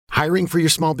Hiring for your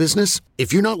small business?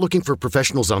 If you're not looking for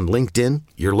professionals on LinkedIn,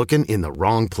 you're looking in the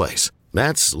wrong place.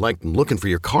 That's like looking for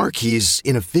your car keys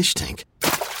in a fish tank.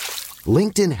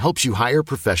 LinkedIn helps you hire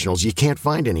professionals you can't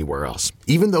find anywhere else,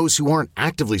 even those who aren't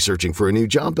actively searching for a new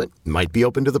job but might be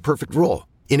open to the perfect role.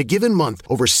 In a given month,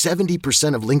 over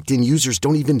 70% of LinkedIn users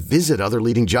don't even visit other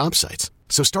leading job sites.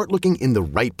 So start looking in the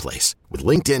right place. With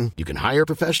LinkedIn, you can hire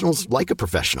professionals like a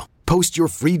professional. Post your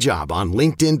free job on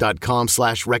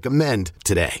linkedin.com/recommend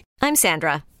today. I'm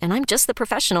Sandra, and I'm just the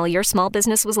professional your small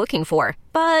business was looking for.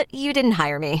 But you didn't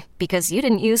hire me because you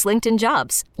didn't use LinkedIn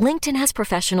Jobs. LinkedIn has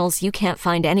professionals you can't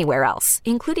find anywhere else,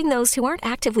 including those who aren't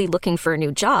actively looking for a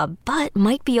new job, but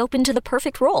might be open to the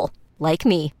perfect role, like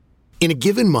me. In a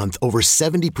given month, over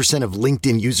 70% of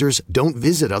LinkedIn users don't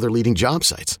visit other leading job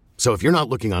sites. So if you're not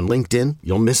looking on LinkedIn,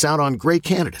 you'll miss out on great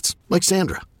candidates like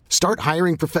Sandra. Start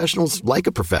hiring professionals like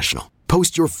a professional.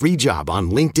 Post your free job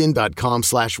on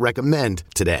linkedin.com/recommend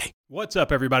today. What's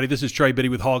up, everybody? This is Trey Biddy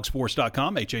with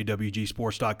hogsports.com,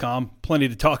 HAWGsports.com. Plenty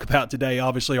to talk about today.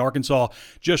 Obviously, Arkansas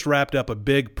just wrapped up a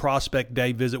big prospect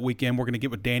day visit weekend. We're going to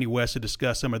get with Danny West to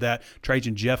discuss some of that.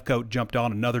 Trajan Jeffcoat jumped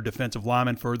on, another defensive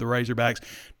lineman for the Razorbacks.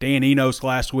 Dan Enos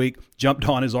last week jumped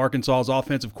on as Arkansas's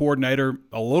offensive coordinator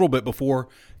a little bit before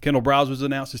Kendall Browse was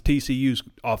announced as TCU's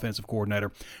offensive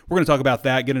coordinator. We're going to talk about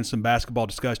that, get into some basketball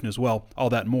discussion as well. All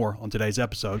that and more on today's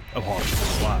episode of Hog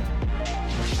Sports Live.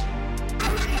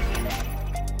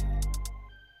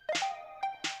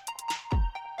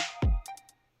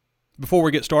 Before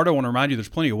we get started, I want to remind you there's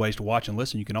plenty of ways to watch and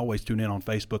listen. You can always tune in on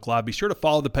Facebook Live. Be sure to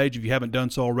follow the page if you haven't done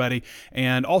so already,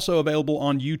 and also available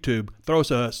on YouTube. Throw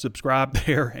us a subscribe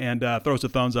there and throw us a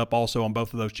thumbs up also on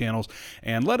both of those channels,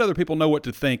 and let other people know what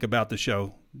to think about the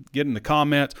show. Get in the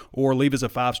comments or leave us a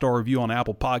 5-star review on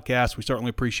Apple Podcasts. We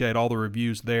certainly appreciate all the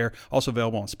reviews there. Also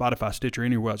available on Spotify, Stitcher,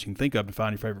 anywhere else you can think of to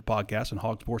find your favorite podcast. And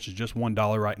Hog Sports is just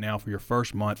 $1 right now for your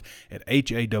first month at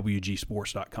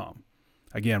HAWGsports.com.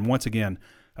 Once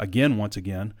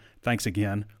again, thanks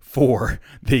again for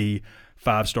the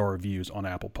 5-star reviews on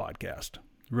Apple Podcast.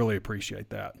 Really appreciate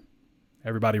that.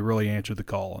 Everybody really answered the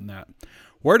call on that.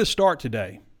 Where to start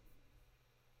today?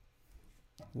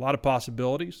 A lot of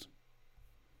possibilities,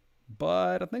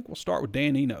 but I think we'll start with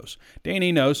Dan Enos. Dan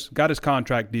Enos got his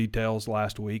contract details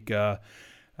last week. Going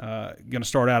to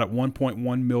start out at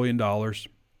 $1.1 million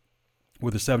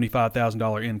with a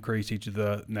 $75,000 increase each of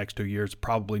the next 2 years.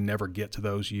 Probably never get to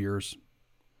those years.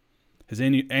 His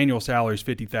annual salary is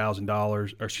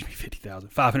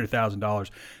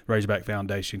 $500,000. Razorback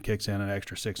Foundation kicks in an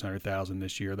extra $600,000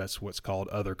 this year. That's what's called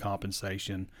other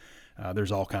compensation.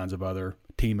 There's all kinds of other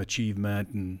team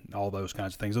achievement and all those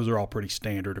kinds of things. Those are all pretty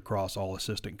standard across all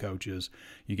assistant coaches.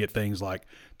 You get things like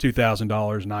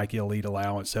 $2,000 Nike Elite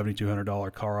allowance,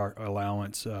 $7,200 car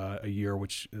allowance a year,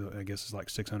 which I guess is like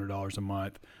 $600 a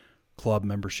month. Club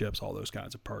memberships, all those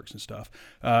kinds of perks and stuff.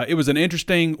 It was an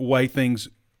interesting way things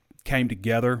came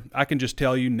together. I can just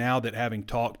tell you now that having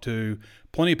talked to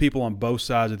plenty of people on both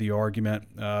sides of the argument,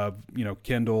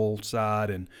 Kendall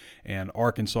side and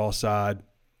Arkansas side,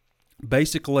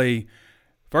 basically,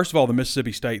 first of all, the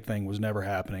Mississippi State thing was never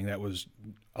happening. That was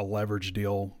a leverage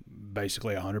deal,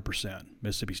 basically 100%.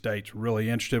 Mississippi State's really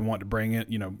interested in wanting to bring it,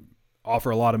 offer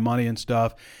a lot of money and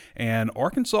stuff. And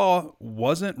Arkansas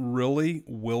wasn't really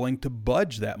willing to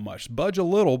budge that much. Budge a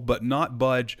little, but not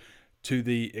budge to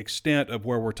the extent of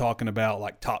where we're talking about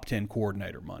like top 10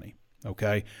 coordinator money,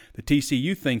 okay? The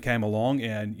TCU thing came along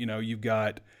and, you've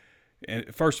got –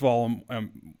 and first of all,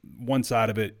 one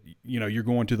side of it, you're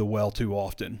going to the well too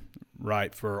often,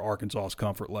 right, for Arkansas's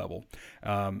comfort level.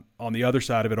 On the other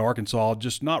side of it, Arkansas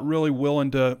just not really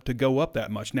willing to go up that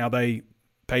much. Now, they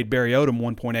paid Barry Odom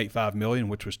 $1.85 million,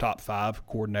 which was top 5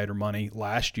 coordinator money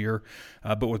last year.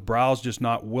 But with Browse just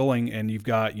not willing, and you've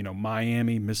got,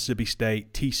 Miami, Mississippi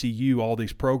State, TCU, all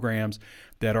these programs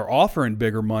that are offering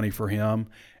bigger money for him,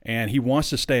 and he wants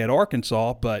to stay at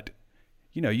Arkansas, but,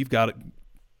 you've got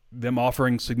them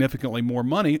offering significantly more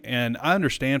money. And I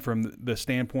understand from the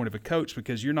standpoint of a coach,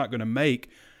 because you're not going to make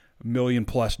 $1 million+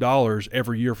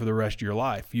 every year for the rest of your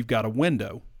life. You've got a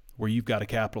window where you've got to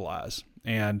capitalize.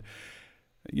 And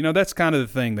that's kind of the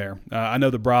thing there. I know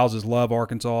the Browses love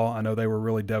Arkansas. I know they were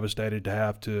really devastated to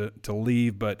have to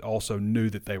leave, but also knew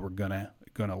that they were gonna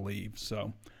leave.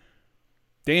 So,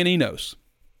 Dan Enos.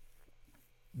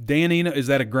 Is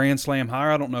that a grand slam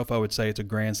hire? I don't know if I would say it's a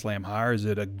grand slam hire. Is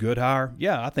it a good hire?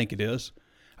 Yeah, I think it is.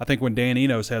 I think when Dan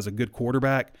Enos has a good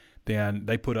quarterback, then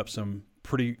they put up some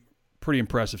pretty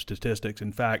impressive statistics.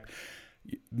 In fact,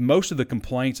 most of the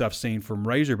complaints I've seen from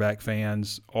Razorback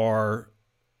fans are,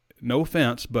 no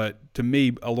offense, but to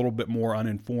me, a little bit more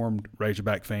uninformed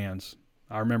Razorback fans.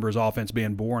 I remember his offense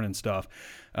being boring and stuff.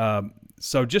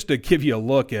 So just to give you a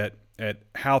look at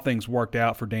how things worked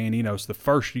out for Dan Enos, the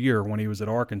first year when he was at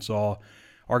Arkansas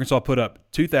put up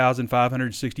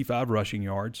 2,565 rushing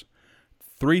yards,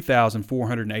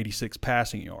 3,486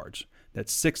 passing yards.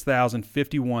 That's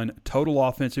 6,051 total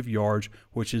offensive yards,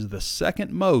 which is the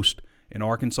second most in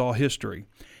Arkansas history.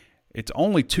 It's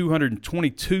only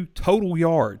 222 total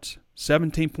yards,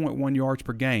 17.1 yards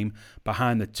per game,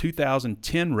 behind the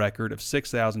 2010 record of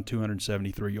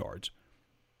 6,273 yards.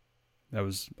 That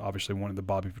was obviously one of the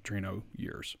Bobby Petrino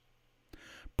years.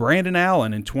 Brandon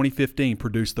Allen in 2015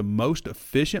 produced the most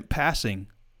efficient passing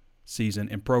season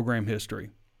in program history,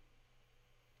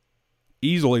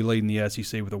 easily leading the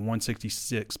SEC with a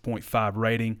 166.5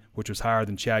 rating, which was higher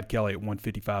than Chad Kelly at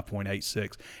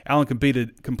 155.86. Allen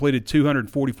completed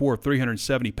 244 of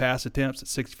 370 pass attempts at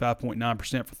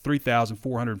 65.9% for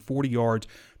 3,440 yards,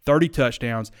 30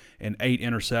 touchdowns, and 8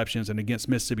 interceptions. And against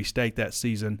Mississippi State that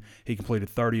season, he completed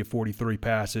 30 of 43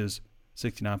 passes,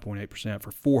 69.8%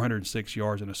 for 406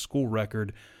 yards, and a school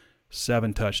record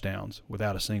 7 touchdowns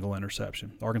without a single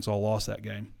interception. Arkansas lost that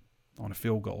game on a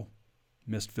field goal,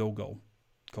 missed field goal.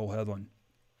 Cole Hedlund.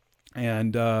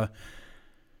 And, it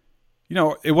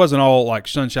wasn't all like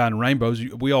sunshine and rainbows.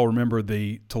 We all remember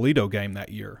the Toledo game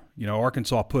that year.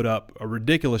 Arkansas put up a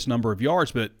ridiculous number of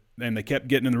yards, and they kept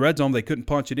getting in the red zone. They couldn't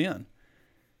punch it in.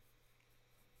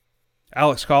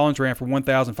 Alex Collins ran for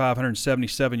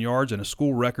 1,577 yards and a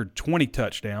school record 20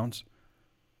 touchdowns.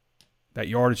 That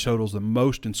yardage total is the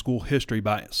most in school history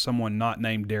by someone not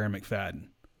named Darren McFadden.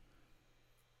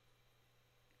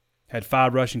 Had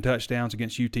 5 rushing touchdowns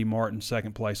against UT Martin,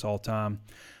 second place all time.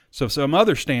 So some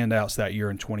other standouts that year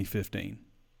in 2015.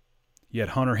 You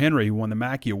had Hunter Henry, who won the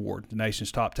Mackey Award, the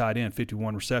nation's top tight end,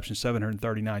 51 receptions,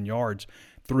 739 yards,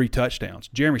 3 touchdowns.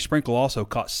 Jeremy Sprinkle also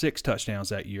caught 6 touchdowns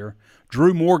that year.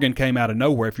 Drew Morgan came out of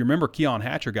nowhere. If you remember, Keon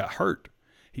Hatcher got hurt.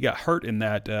 He got hurt in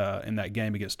that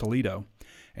game against Toledo.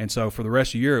 And so for the rest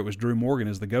of the year, it was Drew Morgan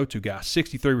as the go-to guy.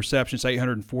 63 receptions,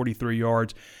 843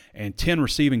 yards, and 10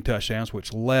 receiving touchdowns,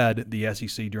 which led the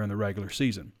SEC during the regular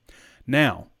season.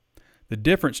 Now, the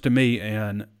difference to me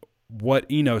in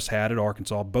what Enos had at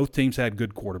Arkansas, both teams had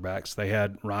good quarterbacks. They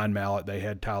had Ryan Mallett. They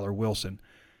had Tyler Wilson.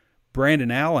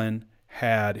 Brandon Allen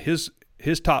had his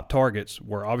top targets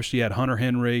were obviously you had Hunter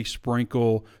Henry,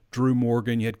 Sprinkle, Drew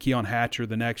Morgan. You had Keon Hatcher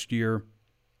the next year.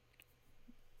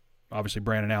 Obviously,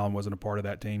 Brandon Allen wasn't a part of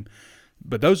that team.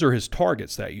 But those are his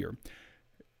targets that year.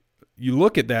 You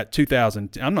look at that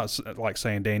 2000 – I'm not like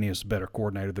saying Danny is a better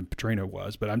coordinator than Petrino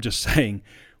was, but I'm just saying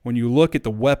when you look at the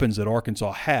weapons that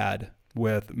Arkansas had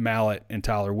with Mallett and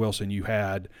Tyler Wilson, you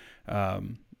had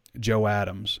Joe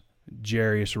Adams,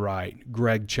 Jarius Wright,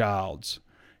 Greg Childs.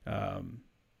 Who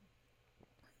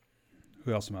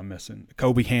else am I missing?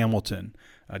 Kobe Hamilton.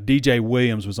 DJ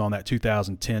Williams was on that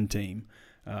 2010 team.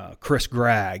 Chris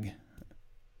Gregg.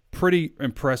 Pretty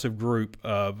impressive group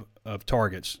of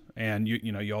targets. And,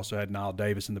 you also had Nile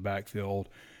Davis in the backfield.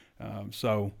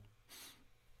 So,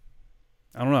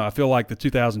 I don't know. I feel like the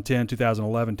 2010,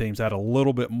 2011 teams had a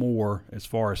little bit more as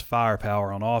far as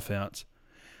firepower on offense.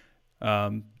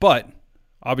 But,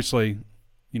 obviously,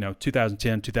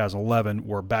 2010, 2011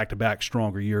 were back-to-back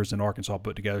stronger years than Arkansas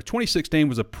put together. 2016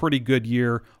 was a pretty good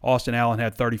year. Austin Allen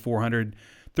had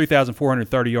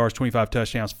 3,430 yards, 25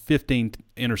 touchdowns, 15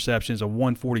 interceptions, a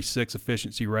 146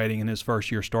 efficiency rating in his first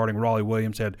year starting. Raleigh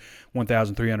Williams had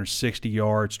 1,360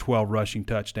 yards, 12 rushing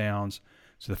touchdowns.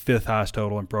 It's the 5th highest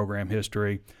total in program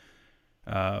history.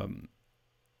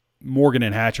 Morgan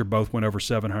and Hatcher both went over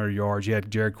 700 yards. You had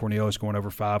Jared Cornelius going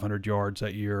over 500 yards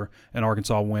that year. And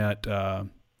Arkansas went 8-5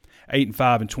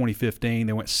 in 2015.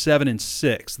 They went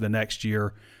 7-6 the next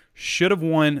year. Should have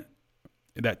won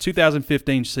that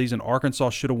 2015 season. Arkansas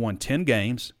should have won 10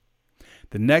 games.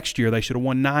 The next year, they should have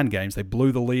won 9 games. They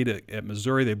blew the lead at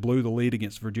Missouri. They blew the lead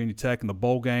against Virginia Tech in the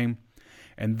bowl game.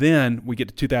 And then we get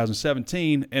to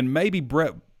 2017, and maybe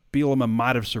Brett Bielema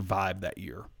might have survived that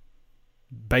year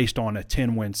based on a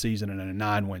 10-win season and a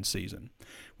 9-win season.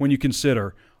 When you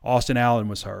consider Austin Allen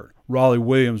was hurt, Raleigh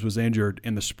Williams was injured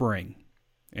in the spring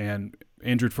and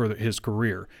injured for his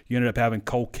career. You ended up having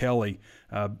Cole Kelly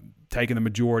taking the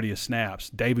majority of snaps.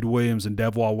 David Williams and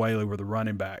Devwah Whaley were the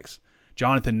running backs.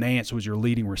 Jonathan Nance was your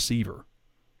leading receiver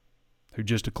who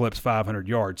just eclipsed 500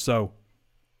 yards. So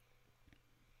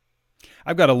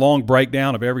I've got a long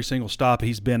breakdown of every single stop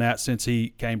he's been at since he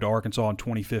came to Arkansas in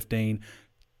 2015.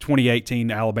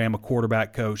 2018, Alabama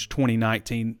quarterback coach.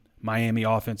 2019, Miami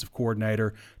offensive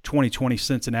coordinator. 2020,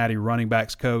 Cincinnati running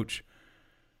backs coach.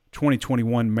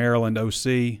 2021, Maryland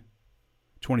OC.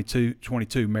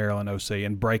 22 Maryland OC,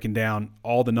 and breaking down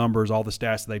all the numbers, all the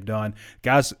stats that they've done.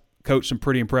 Guys coached some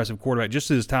pretty impressive quarterbacks. Just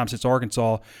his time since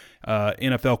Arkansas,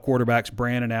 NFL quarterbacks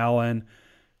Brandon Allen,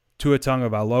 Tua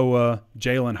Tagovailoa,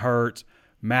 Jalen Hurts,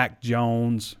 Mac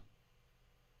Jones.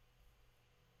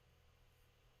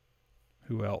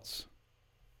 Who else?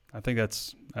 I think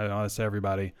that's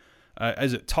everybody.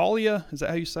 Is it Talia? Is that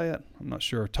how you say it? I'm not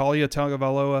sure. Talia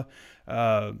Tagovailoa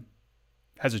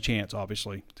has a chance,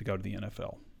 obviously, to go to the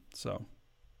NFL. So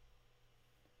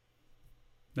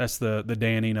that's the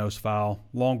Dan Enos file.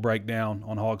 Long breakdown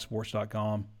on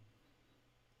hogsports.com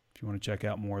if you want to check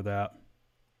out more of that.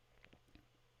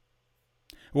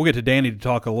 We'll get to Danny to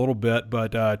talk a little bit,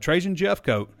 but Trajan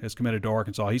Jeffcoat has committed to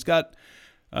Arkansas. He's got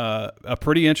a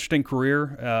pretty interesting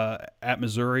career at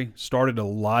Missouri. Started a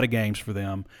lot of games for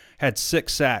them. Had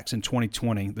 6 sacks in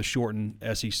 2020, the shortened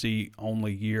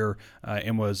SEC-only year,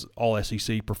 and was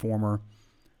all-SEC performer.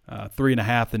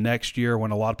 3.5 the next year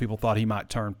when a lot of people thought he might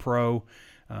turn pro.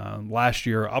 Last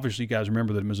year, obviously you guys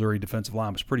remember the Missouri defensive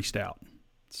line was pretty stout.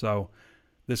 So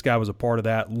this guy was a part of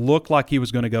that. Looked like he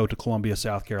was going to go to Columbia,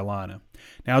 South Carolina.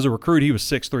 Now, as a recruit, he was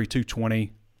 6'3",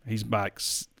 220. He's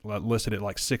listed at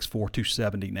like 6'4",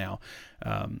 270 now.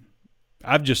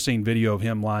 I've just seen video of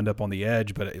him lined up on the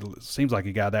edge, but it seems like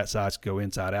a guy that size could go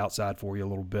inside, outside for you a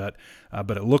little bit.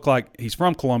 But it looked like he's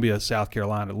from Columbia, South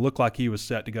Carolina. It looked like he was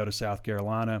set to go to South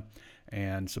Carolina,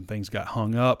 and some things got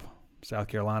hung up. South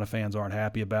Carolina fans aren't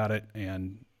happy about it,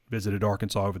 and visited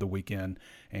Arkansas over the weekend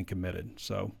and committed.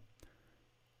 So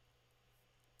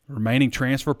remaining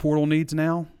transfer portal needs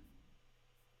now.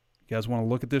 You guys want to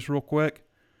look at this real quick?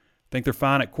 Think they're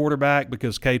fine at quarterback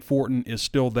because Cade Fortin is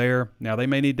still there. Now, they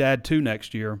may need to add 2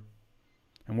 next year.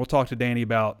 And we'll talk to Danny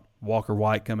about Walker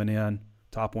White coming in,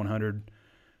 top 100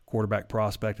 quarterback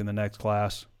prospect in the next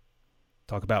class.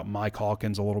 Talk about Mike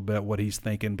Hawkins a little bit, what he's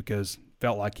thinking, because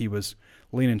felt like he was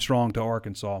leaning strong to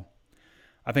Arkansas.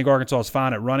 I think Arkansas is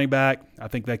fine at running back. I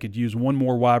think they could use one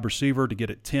more wide receiver to get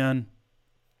it 10.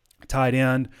 Tight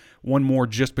end, one more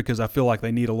just because I feel like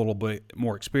they need a little bit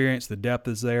more experience. The depth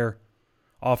is there.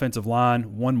 Offensive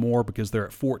line, one more because they're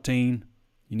at 14.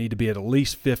 You need to be at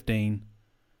least 15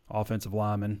 offensive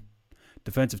linemen.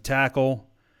 Defensive tackle,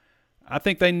 I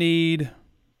think they need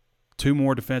 2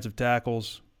 more defensive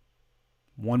tackles,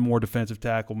 1 more defensive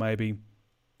tackle maybe.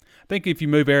 I think if you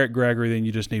move Eric Gregory, then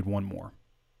you just need 1 more.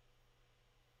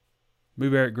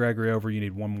 Move Eric Gregory over, you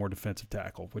need 1 more defensive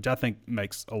tackle, which I think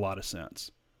makes a lot of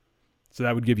sense. So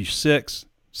that would give you 6.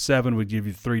 7 would give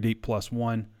you 3 deep plus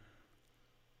 1.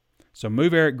 So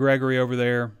move Eric Gregory over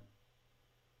there.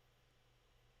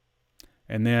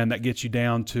 And then that gets you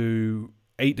down to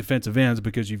 8 defensive ends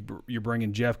because you're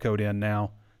bringing Jeffcoat in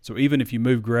now. So even if you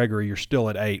move Gregory, you're still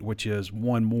at 8, which is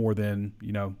 1 more than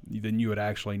you would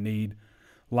actually need.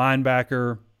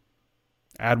 Linebacker,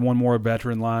 add 1 more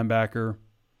veteran linebacker.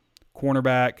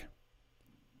 Cornerback,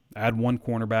 add 1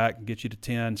 cornerback, get you to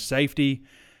 10. Safety,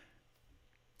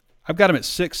 I've got him at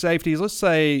 6 safeties. Let's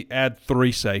say add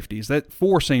 3 safeties. That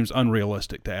 4 seems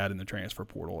unrealistic to add in the transfer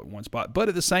portal at one spot. But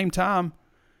at the same time,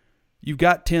 you've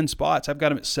got 10 spots. I've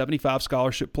got him at 75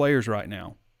 scholarship players right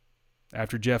now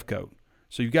after Jeffcoat.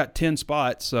 So you've got 10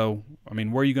 spots. So,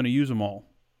 where are you going to use them all?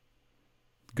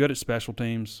 Good at special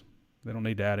teams. They don't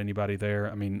need to add anybody there.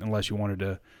 Unless you wanted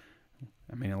to –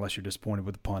 unless you're disappointed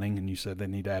with the punting and you said they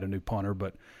need to add a new punter.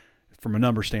 But – from a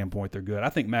number standpoint, they're good. I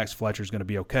think Max Fletcher is going to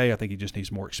be okay. I think he just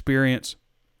needs more experience.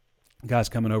 Guys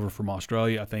coming over from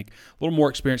Australia, I think a little more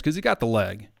experience because he got the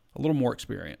leg, a little more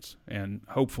experience, and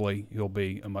hopefully he'll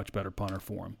be a much better punter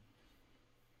for him.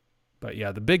 But,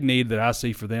 yeah, the big need that I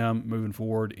see for them moving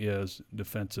forward is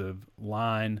defensive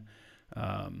line.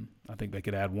 I think they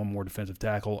could add 1 more defensive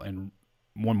tackle and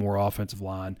 1 more offensive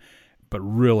line, but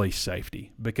really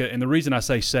safety. And the reason I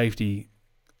say safety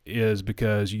is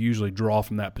because you usually draw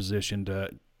from that position to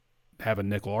have a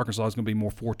nickel. Arkansas is going to be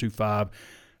more 4-2-5,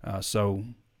 so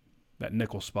that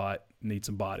nickel spot needs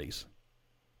some bodies.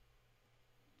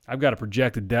 I've got a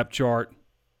projected depth chart.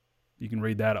 You can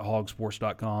read that at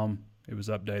hogsports.com. It was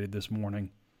updated this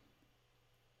morning.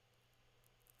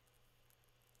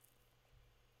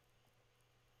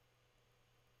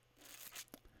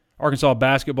 Arkansas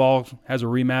basketball has a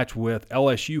rematch with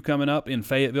LSU coming up in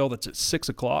Fayetteville. That's at 6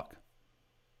 o'clock.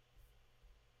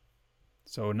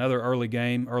 So another early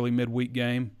midweek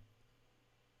game.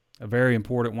 A very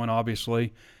important one,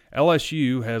 obviously.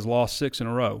 LSU has lost 6 in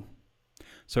a row.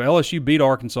 So LSU beat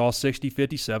Arkansas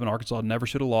 60-57. Arkansas never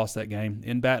should have lost that game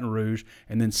in Baton Rouge.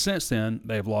 And then since then,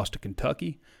 they have lost to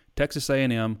Kentucky, Texas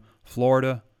A&M,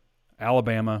 Florida,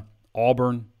 Alabama,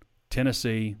 Auburn,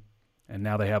 Tennessee, and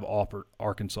now they have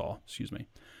Arkansas.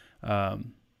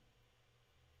 In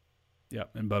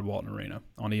Bud Walton Arena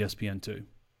on ESPN2.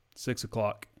 6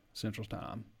 o'clock Central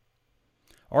Time.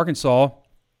 Arkansas,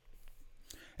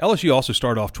 LSU also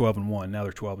started off 12-1. Now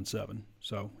they're 12-7.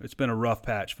 So it's been a rough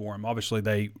patch for them. Obviously,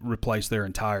 they replaced their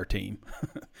entire team.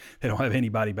 They don't have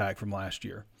anybody back from last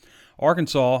year.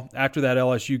 Arkansas, after that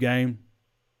LSU game,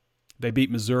 they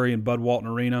beat Missouri in Bud Walton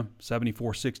Arena,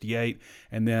 74-68,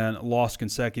 and then lost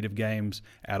consecutive games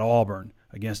at Auburn,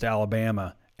 against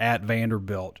Alabama, at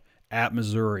Vanderbilt, at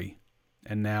Missouri,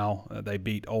 and now they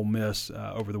beat Ole Miss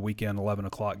over the weekend, 11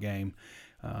 o'clock game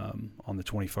on the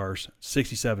 21st,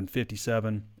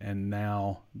 67-57, and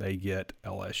now they get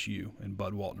LSU in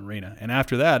Bud Walton Arena. And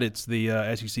after that, it's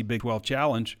the SEC Big 12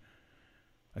 Challenge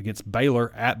against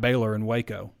Baylor, at Baylor in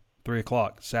Waco, 3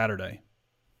 o'clock Saturday.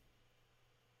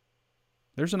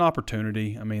 There's an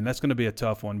opportunity. I mean, that's going to be a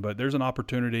tough one, but there's an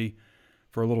opportunity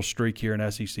for a little streak here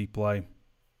in SEC play.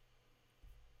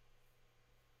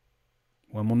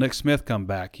 When will Nick Smith come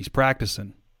back? He's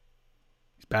practicing.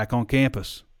 He's back on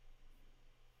campus.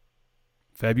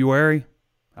 February?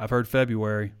 I've heard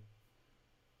February.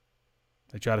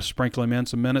 They try to sprinkle him in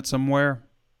some minutes somewhere.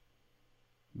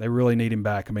 They really need him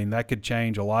back. I mean, that could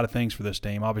change a lot of things for this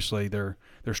team. Obviously, they're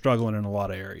struggling in a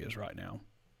lot of areas right now.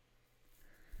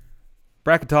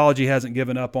 Bracketology hasn't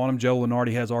given up on him. Joe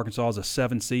Lunardi has Arkansas as a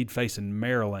 7 seed facing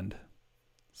Maryland.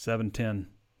 7-10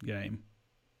 game.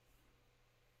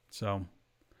 So,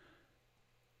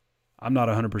 I'm not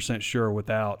 100% sure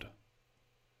without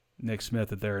Nick Smith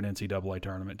that they're an NCAA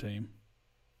tournament team.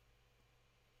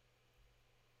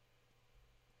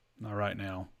 Not right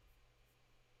now.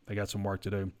 They got some work to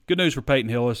do. Good news for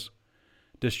Peyton Hillis.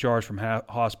 Discharged from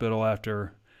hospital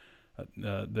after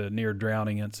the near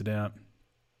drowning incident.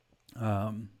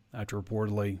 After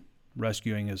reportedly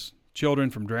rescuing his children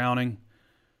from drowning.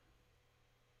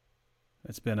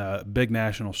 It's been a big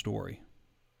national story.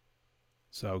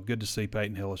 So good to see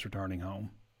Peyton Hillis returning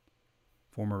home.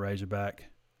 Former Razorback.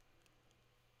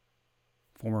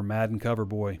 Former Madden cover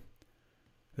boy.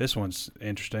 This one's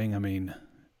interesting. I mean,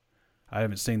 I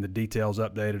haven't seen the details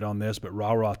updated on this, but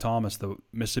Ra Thomas, the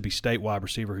Mississippi State wide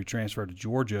receiver who transferred to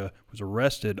Georgia, was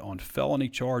arrested on felony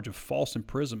charge of false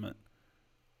imprisonment.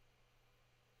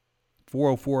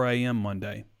 4:04 a.m.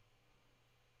 Monday.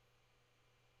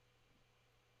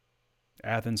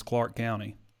 Athens, Clark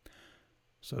County.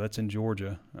 So that's in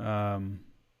Georgia.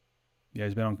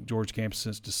 He's been on Georgia campus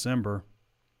since December.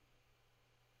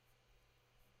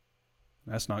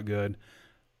 That's not good.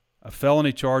 A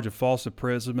felony charge of false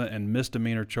imprisonment and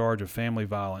misdemeanor charge of family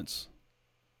violence,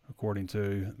 according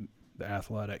to the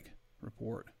Athletic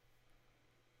report.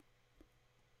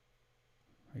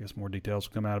 I guess more details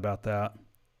will come out about that.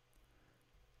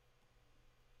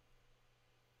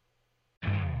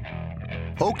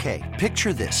 Okay,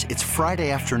 picture this. It's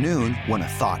Friday afternoon when a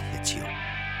thought hits you.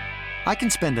 I can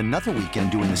spend another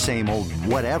weekend doing the same old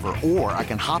whatever, or I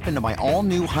can hop into my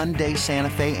all-new Hyundai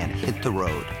Santa Fe and hit the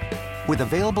road. With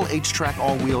available H-Track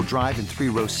all-wheel drive and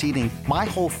 3-row seating, my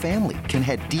whole family can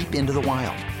head deep into the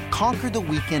wild. Conquer the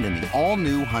weekend in the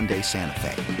all-new Hyundai Santa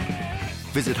Fe.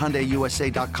 Visit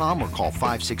HyundaiUSA.com or call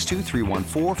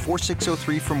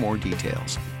 562-314-4603 for more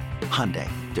details. Hyundai,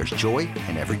 there's joy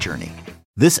in every journey.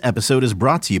 This episode is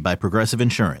brought to you by Progressive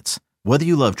Insurance. Whether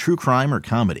you love true crime or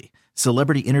comedy,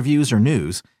 celebrity interviews or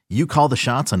news, you call the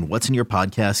shots on what's in your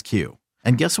podcast queue.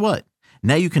 And guess what?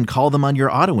 Now you can call them on your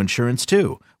auto insurance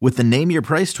too with the Name Your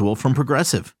Price tool from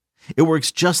Progressive. It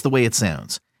works just the way it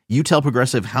sounds. You tell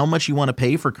Progressive how much you want to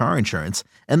pay for car insurance,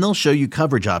 and they'll show you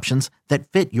coverage options that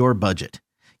fit your budget.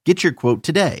 Get your quote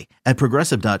today at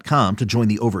Progressive.com to join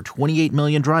the over 28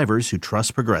 million drivers who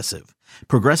trust Progressive.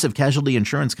 Progressive Casualty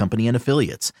Insurance Company and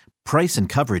Affiliates. Price and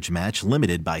coverage match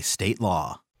limited by state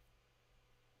law.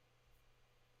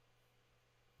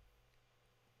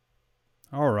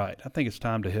 All right, I think it's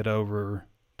time to head over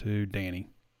to Danny.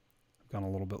 I've gone a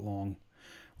little bit long.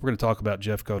 We're going to talk about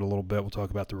Jeffcoat a little bit. We'll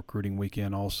talk about the recruiting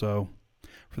weekend also.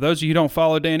 For those of you who don't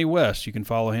follow Danny West, you can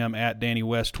follow him at Danny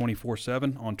West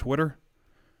 24/7 on Twitter.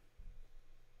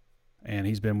 And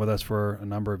he's been with us for a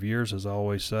number of years, as I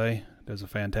always say. Does a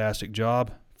fantastic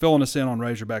job. Filling us in on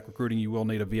Razorback recruiting, you will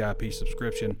need a VIP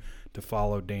subscription to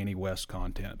follow Danny West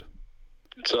content.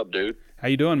 What's up, dude? How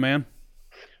you doing, man?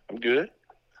 I'm good.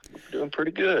 Doing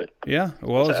pretty good. Yeah.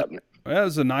 Well, What's happening? It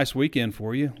was a nice weekend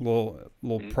for you. Little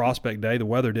prospect day. The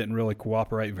weather didn't really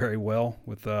cooperate very well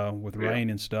with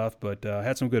rain and stuff, but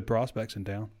had some good prospects in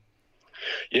town.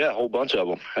 Yeah, a whole bunch of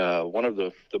them. One of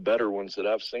the better ones that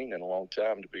I've seen in a long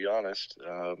time, to be honest.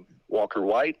 Walker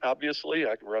White, obviously.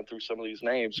 I can run through some of these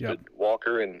names, Yep. but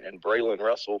Walker and Braylon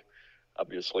Russell,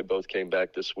 obviously, both came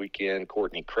back this weekend.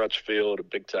 Courtney Crutchfield, a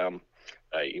big-time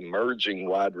emerging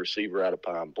wide receiver out of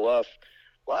Pine Bluff.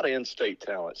 lot of in-state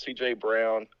talent. C.J.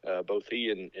 Brown, both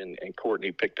he and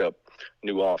Courtney picked up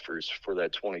new offers for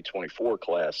that 2024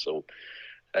 class. So,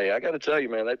 hey, I got to tell you,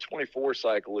 man, that 24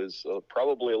 cycle is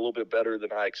probably a little bit better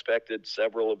than I expected.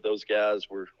 Several of those guys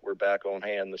were back on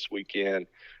hand this weekend.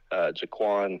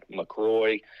 Jaquan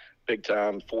McCroy,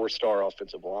 big-time 4-star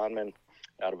offensive lineman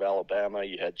out of Alabama.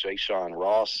 You had Jay-Sean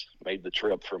Ross, made the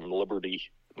trip from Liberty,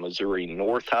 Missouri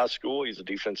North High School. He's a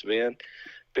defensive end.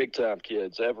 Big-time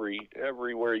kids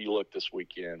everywhere you look this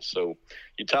weekend. So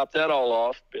you top that all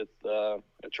off with a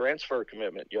transfer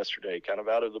commitment yesterday, kind of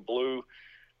out of the blue.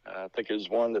 I think it was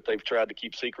one that they've tried to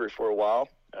keep secret for a while.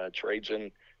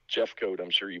 Trajan Jeffcoat, I'm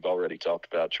sure you've already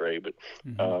talked about, Trey. But,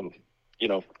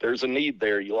 there's a need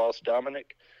there. You lost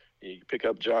Dominic. You pick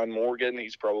up John Morgan.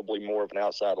 He's probably more of an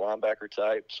outside linebacker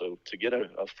type. So to get a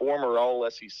former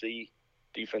All-SEC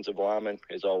defensive lineman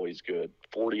is always good.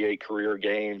 48 career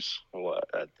games,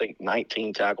 I think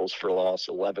 19 tackles for loss,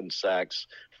 11 sacks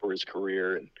for his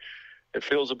career. And it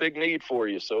fills a big need for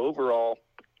you. So overall,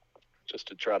 just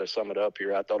to try to sum it up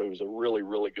here, I thought it was a really,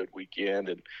 really good weekend,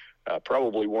 and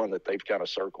probably one that they've kind of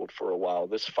circled for a while.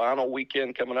 This final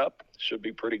weekend coming up should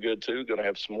be pretty good too. Going to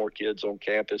have some more kids on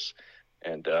campus,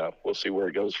 and we'll see where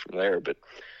it goes from there. But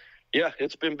yeah,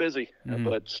 it's been busy,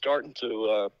 but starting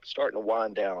to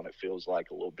wind down. It feels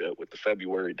like a little bit with the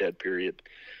February dead period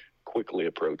quickly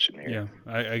approaching here.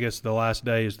 Yeah, I guess the last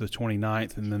day is the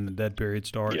 29th, and then the dead period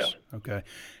starts. Yeah. Okay,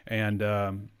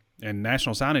 and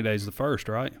National Signing Day is the 1st,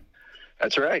 right?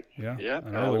 That's right. Yeah.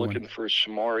 Looking for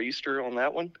Shamar Easter on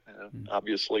that one.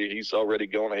 Obviously, he's already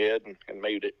gone ahead and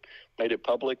made it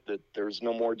public that there's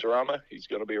no more drama. He's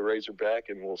going to be a Razorback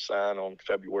and will sign on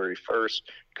February 1st.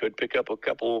 Could pick up a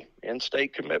couple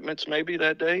in-state commitments maybe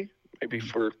that day, maybe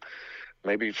for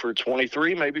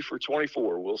 23, maybe for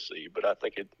 24. We'll see. But I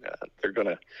think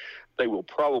they will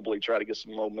probably try to get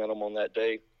some momentum on that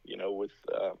day. With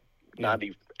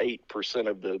 98%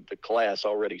 of the class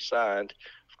already signed.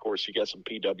 Of course, you got some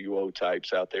PWO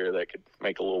types out there that could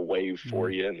make a little wave for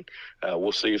you, and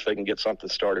we'll see if they can get something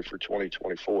started for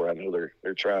 2024. I know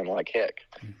they're trying like heck.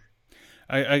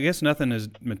 I guess nothing has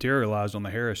materialized on the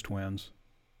Harris twins.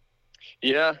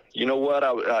 Yeah, you know what?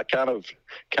 I kind of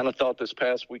thought this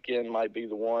past weekend might be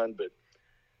the one, but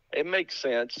it makes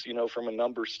sense, from a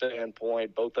number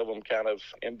standpoint. Both of them kind of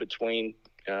in between,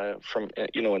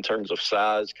 in terms of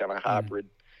size, kind of hybrid.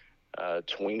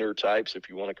 Tweener types, if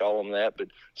you want to call them that, but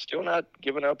still not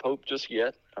giving up hope just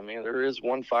yet. I mean, there is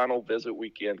one final visit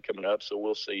weekend coming up, so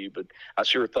we'll see. But I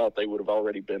sure thought they would have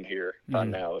already been here by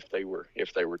now if they were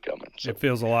coming. So, it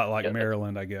feels a lot like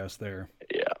Maryland, I guess. There.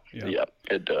 Yeah,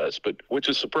 it does. But which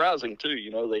is surprising too.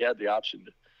 They had the option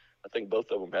to. I think both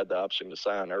of them had the option to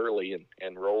sign early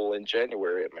and roll in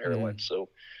January at Maryland. So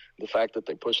the fact that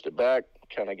they pushed it back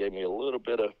kind of gave me a little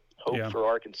bit of hope for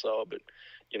Arkansas, but.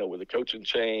 With the coaching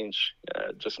change,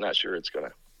 just not sure it's going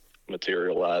to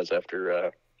materialize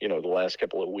after, the last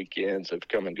couple of weekends have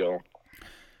come and gone.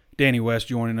 Danny West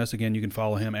joining us again. You can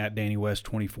follow him at Danny West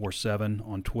 24/7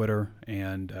 on Twitter,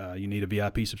 and you need a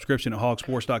VIP subscription at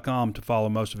hogsports.com to follow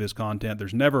most of his content.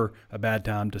 There's never a bad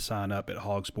time to sign up at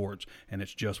Hog Sports, and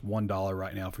it's just $1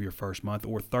 right now for your first month,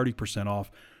 or 30%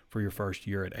 off for your first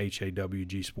year at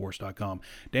hawgsports.com.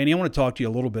 Danny, I want to talk to you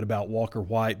a little bit about Walker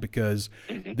White, because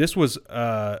this was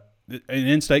an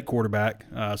in-state quarterback,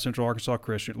 Central Arkansas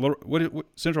Christian.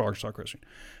 Central Arkansas Christian.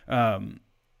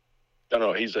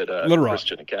 No, he's at Little Rock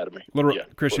Christian Academy. Little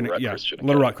Rock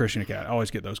Christian Academy. I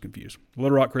always get those confused.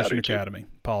 Little Rock Christian Academy.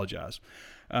 Apologize.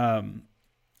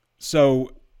 So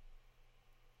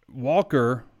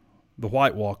Walker, the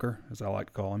White Walker, as I like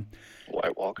to call him,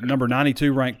 White Walker, number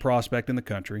 92 ranked prospect in the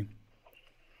country,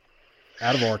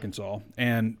 out of Arkansas,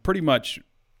 and pretty much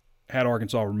had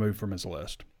Arkansas removed from his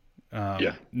list.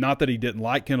 Not that he didn't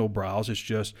like Kendall Briles, it's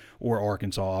just, or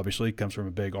Arkansas, obviously. He comes from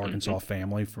a big Arkansas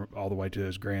family, all the way to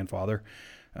his grandfather,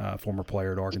 former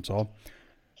player at Arkansas.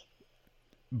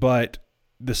 But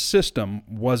the system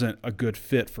wasn't a good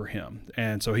fit for him,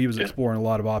 and so he was exploring a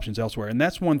lot of options elsewhere. And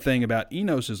that's one thing about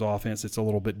Enos's offense that's a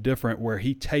little bit different, where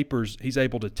he's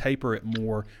able to taper it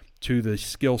more to the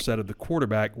skill set of the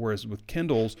quarterback, whereas with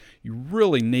Kendall's, you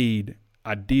really need –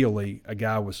 ideally a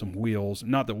guy with some wheels,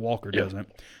 not that Walker doesn't,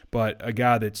 but a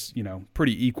guy that's,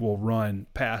 pretty equal run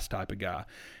pass type of guy.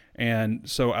 And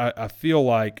so I feel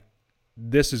like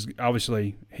this is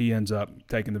obviously he ends up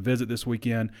taking the visit this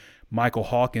weekend. Michael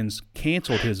Hawkins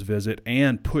canceled his visit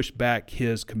and pushed back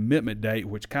his commitment date,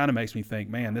 which kind of makes me think,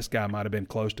 man, this guy might have been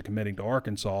close to committing to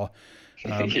Arkansas.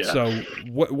 So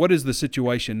what is the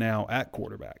situation now at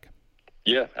quarterback?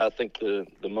 Yeah, I think the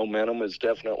momentum is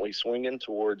definitely swinging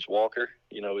towards Walker.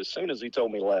 As soon as he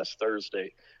told me last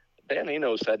Thursday Dan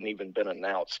Enos hadn't even been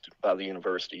announced by the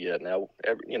university yet. Now,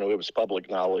 it was public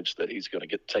knowledge that he's going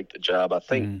to take the job, I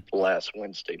think, last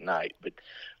Wednesday night. But,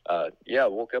 I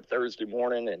woke up Thursday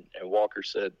morning, and Walker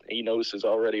said Enos is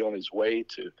already on his way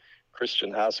to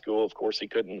Christian High School. Of course, he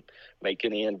couldn't make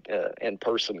any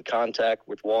in-person contact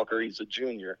with Walker. He's a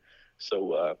junior,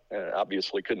 so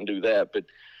obviously couldn't do that. But,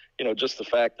 just the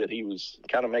fact that he was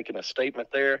kind of making a statement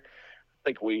there,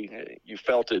 I think you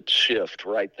felt it shift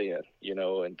right then,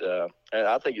 and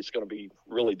I think it's going to be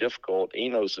really difficult.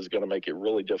 Enos is going to make it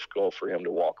really difficult for him to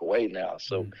walk away now.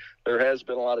 So there has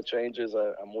been a lot of changes.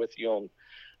 I'm with you on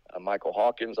Michael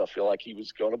Hawkins. I feel like he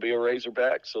was going to be a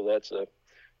Razorback, so that's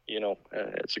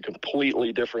it's a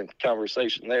completely different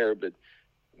conversation there. But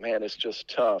man, it's just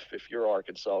tough if you're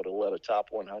Arkansas to let a top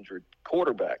 100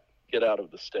 quarterback get out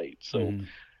of the state. So.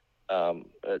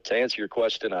 To answer your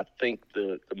question, I think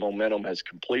the momentum has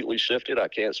completely shifted. I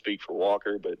can't speak for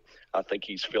Walker, but I think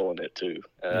he's feeling it too.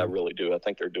 I really do. I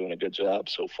think they're doing a good job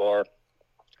so far.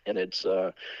 And it's,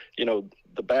 the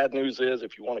bad news is,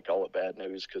 if you want to call it bad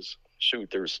news, because shoot,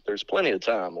 there's plenty of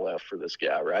time left for this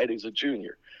guy, right? He's a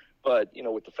junior. But,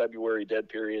 with the February dead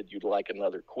period, you'd like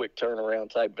another quick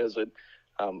turnaround type visit.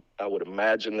 I would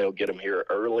imagine they'll get him here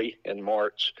early in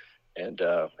March and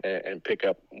pick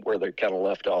up where they kind of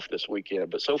left off this weekend.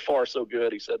 But so far, so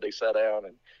good. He said they sat down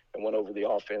and went over the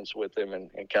offense with him and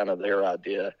kind of their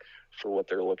idea for what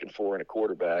they're looking for in a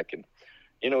quarterback. And,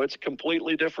 it's a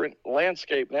completely different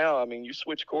landscape now. I mean, you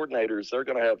switch coordinators, they're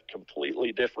going to have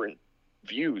completely different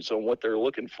views on what they're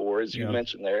looking for, as you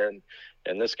mentioned there.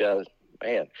 And this guy,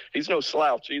 man, he's no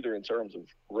slouch either in terms of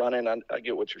running. I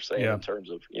get what you're saying in terms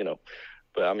of,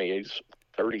 but I mean, he's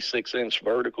 36-inch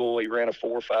vertical. He ran a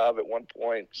 4.5 at one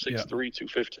point, 6'3",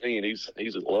 215.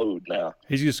 He's a load now.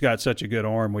 He's just got such a good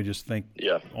arm. We just think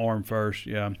arm first.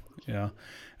 Yeah.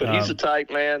 But he's a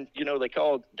type, man. They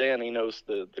call Dan Enos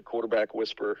the quarterback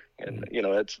whisperer, and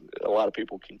that's a lot of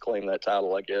people can claim that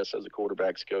title, I guess, as a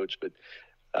quarterback's coach. But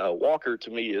Walker, to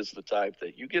me, is the type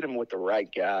that you get him with the right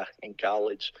guy in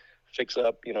college, fix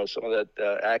up, some of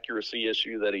that accuracy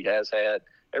issue that he has had.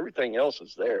 Everything else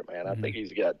is there, man. I think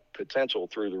he's got potential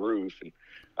through the roof. And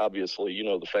obviously,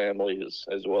 the family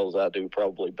as well as I do,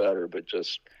 probably better, but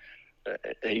just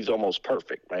he's almost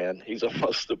perfect, man. He's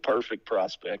almost the perfect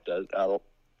prospect. I don't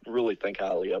really think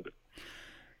highly of it.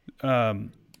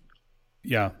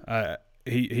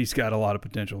 He's got a lot of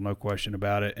potential, no question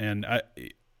about it. And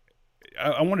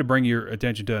I want to bring your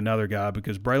attention to another guy,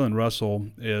 because Braylon Russell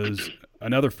is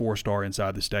another 4-star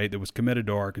inside the state that was committed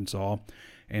to Arkansas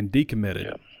and decommitted.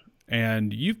 Yeah.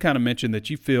 And you've kind of mentioned that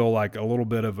you feel like a little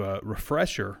bit of a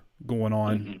refresher going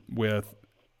on with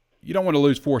 – you don't want to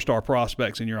lose 4-star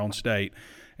prospects in your own state.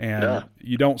 And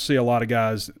you don't see a lot of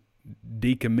guys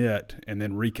decommit and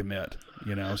then recommit,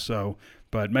 So,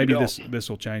 but maybe this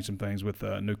will change some things with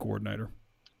a new coordinator.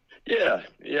 Yeah,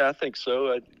 I think so.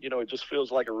 It just feels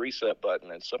like a reset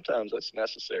button, and sometimes that's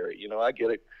necessary. I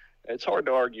get it. It's hard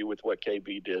to argue with what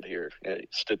KB did here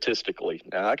statistically.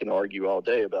 Now, I can argue all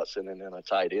day about sending in a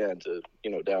tight end to,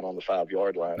 down on the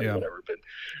 5-yard line or whatever,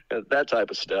 but that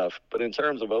type of stuff. But in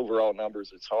terms of overall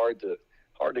numbers, it's hard to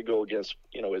go against,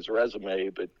 his resume.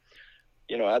 But,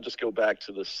 I just go back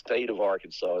to the state of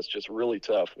Arkansas. It's just really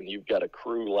tough when you've got a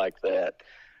crew like that,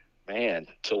 man,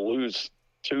 to lose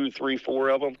 2, 3, 4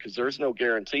 of them, because there's no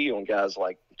guarantee on guys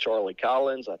like Charlie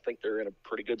Collins. I think they're in a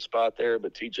pretty good spot there,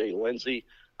 but TJ Lindsey,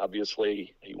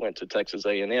 obviously, he went to Texas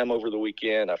A&M over the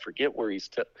weekend. I forget where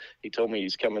he told me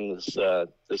he's coming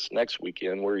this next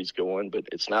weekend, where he's going, but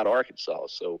it's not Arkansas.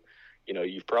 So,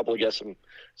 you've probably got some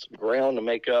ground to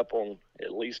make up on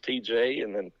at least TJ.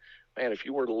 And then, man, if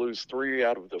you were to lose 3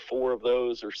 out of the 4 of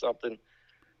those or something,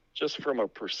 just from a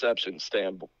perception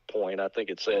standpoint, I think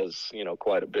it says,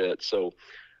 quite a bit. So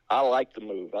I like the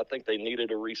move. I think they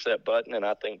needed a reset button, and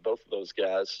I think both of those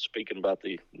guys, speaking about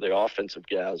the offensive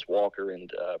guys, Walker and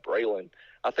Braylon,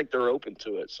 I think they're open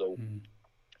to it. So,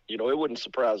 it wouldn't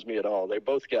surprise me at all. They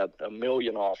both got a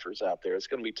million offers out there. It's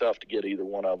going to be tough to get either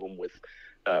one of them with,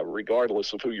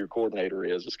 regardless of who your coordinator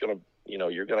is. It's going to,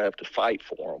 you're going to have to fight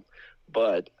for them.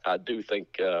 But I do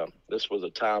think this was a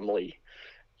timely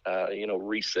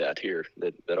reset here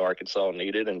that Arkansas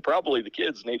needed, and probably the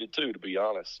kids needed too, to be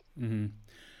honest. Mm-hmm.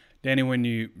 Danny, when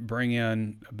you bring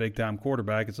in a big-time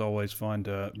quarterback, it's always fun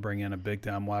to bring in a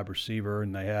big-time wide receiver.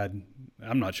 And they had –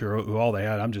 I'm not sure who all they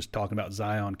had. I'm just talking about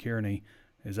Zion Kearney.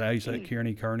 Is that how you say it?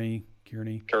 Kearney?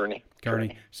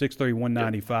 6'3",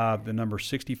 195, the number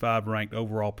 65 ranked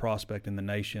overall prospect in the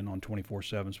nation on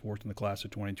 24/7 Sports in the class of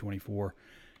 2024.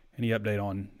 Any update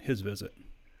on his visit?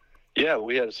 Yeah,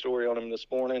 we had a story on him this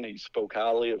morning. He spoke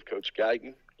highly of Coach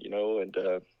Guyton,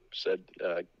 and said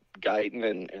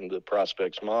Guyton and the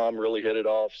prospect's mom really hit it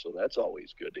off, so that's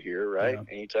always good to hear, right?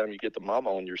 Yeah. Anytime you get the mama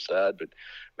on your side. But,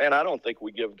 man, I don't think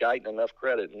we give Guyton enough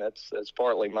credit, and that's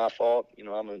partly my fault.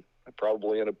 I'm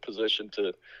probably in a position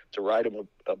to write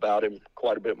about him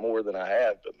quite a bit more than I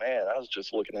have. But, man, I was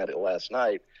just looking at it last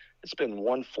night. It's been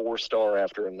one 4-star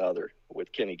after another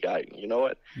with Kenny Guyton. You know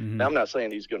what? Mm-hmm. Now, I'm not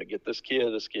saying he's going to get this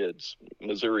kid. This kid's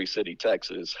Missouri City,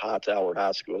 Texas, Hightower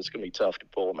High School. It's going to be tough to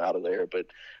pull him out of there. But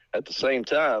at the same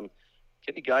time,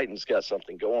 Kenny Guyton's got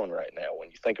something going right now. When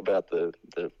you think about the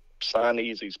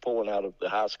signees he's pulling out of the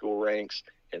high school ranks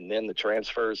and then the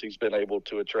transfers he's been able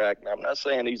to attract. Now, I'm not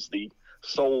saying he's the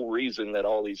sole reason that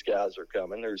all these guys are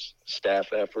coming. There's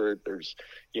staff effort. There's,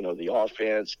 the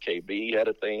offense. KB had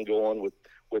a thing going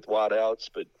with wideouts.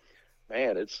 But,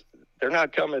 man, they're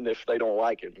not coming if they don't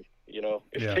like him.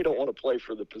 If they don't want to play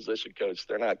for the position coach,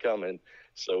 they're not coming.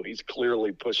 So he's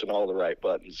clearly pushing all the right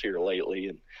buttons here lately.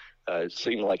 And it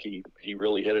seemed like he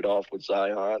really hit it off with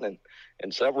Zion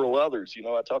and several others.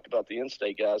 I talked about the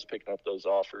in-state guys picking up those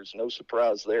offers. No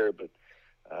surprise there, but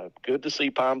good to see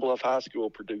Pine Bluff High School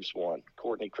produce one.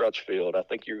 Courtney Crutchfield, I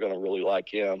think you're going to really like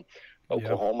him.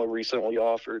 Oklahoma recently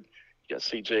offered. You got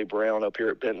C.J. Brown up here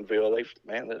at Bentonville.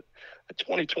 The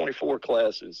 2024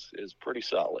 class is pretty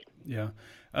solid. Yeah.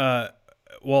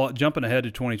 Well, jumping ahead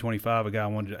to 2025, a guy I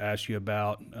wanted to ask you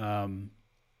about,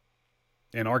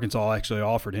 and Arkansas actually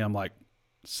offered him like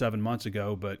 7 months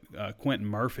ago, but Quentin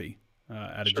Murphy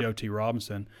out of Joe T.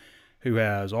 Robinson, who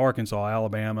has Arkansas,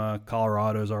 Alabama,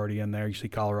 Colorado's already in there. You see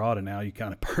Colorado now, you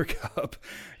kind of perk up.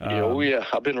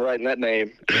 I've been writing that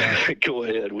name. Yeah. Go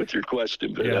ahead with your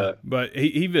question. But, but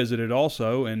he visited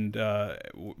also, and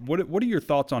what are your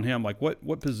thoughts on him? Like,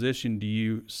 what position do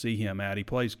you see him at? He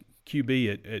plays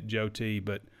QB at Joe T.,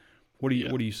 but what do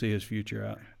you see his future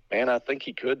at? Man, I think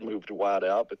he could move to wide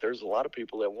out, but there's a lot of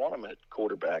people that want him at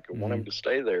quarterback and want him to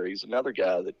stay there. He's another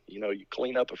guy that, you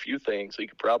clean up a few things, he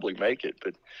could probably make it.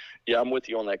 But, yeah, I'm with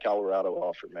you on that Colorado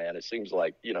offer, man. It seems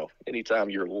like, anytime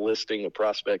you're listing a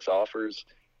prospect's offers,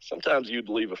 sometimes you'd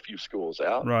leave a few schools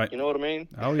out. Right. You know what I mean?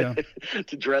 Oh, yeah.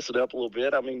 To dress it up a little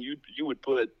bit. I mean, you would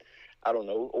put, I don't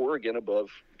know, Oregon above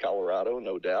Colorado,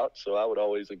 no doubt. So I would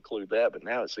always include that. But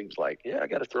now it seems like, I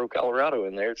got to throw Colorado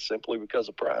in there simply because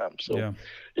of Prime. So,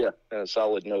 a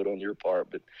solid note on your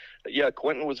part. But,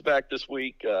 Quentin was back this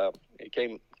week. He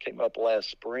came up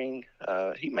last spring.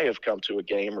 He may have come to a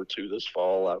game or two this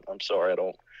fall. I'm sorry, I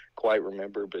don't quite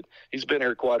remember. But he's been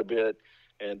here quite a bit.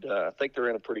 And I think they're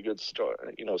in a pretty good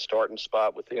starting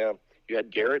spot with him. You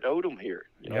had Garrett Odom here,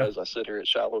 as I sit here at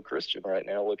Shiloh Christian right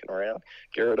now looking around.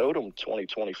 Garrett Odom,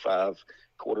 2025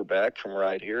 quarterback from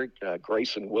right here.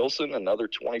 Grayson Wilson, another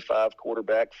 25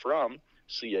 quarterback from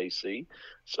CAC.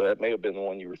 So that may have been the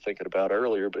one you were thinking about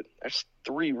earlier, but that's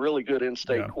 3 really good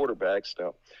in-state quarterbacks.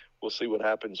 Now, we'll see what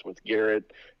happens with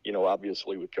Garrett.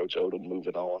 Obviously with Coach Odom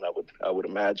moving on, I would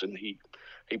imagine he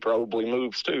probably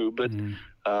moves too, but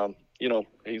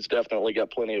he's definitely got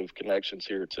plenty of connections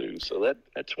here too. So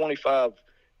that 25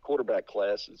 quarterback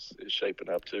class is shaping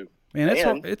up too.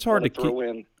 Man, it's hard to throw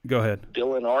in. Go ahead.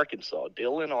 Dillon, Arkansas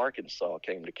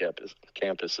came to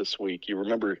campus this week. You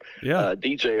remember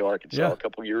DJ Arkansas a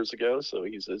couple years ago? So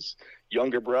he's his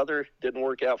younger brother. Didn't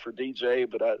work out for DJ,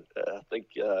 but I think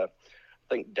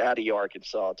Daddy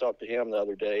Arkansas. I talked to him the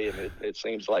other day, and it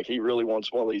seems like he really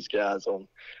wants one of these guys on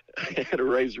a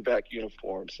Razorback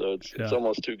uniform. So it's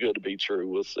almost too good to be true.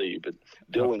 We'll see. But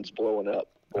Dillon's blowing up.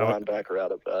 Linebacker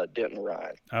out of Denton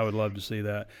Ryan. I would love to see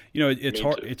that.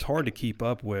 It's hard to keep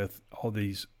up with all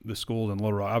the schools in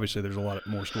Little Rock. Obviously, there's a lot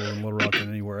more schools in Little Rock than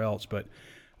anywhere else. But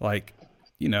with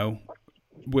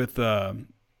the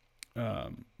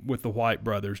White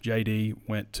brothers, JD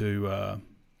went to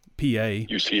PA,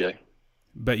 UCA.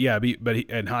 But he,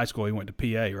 in high school he went to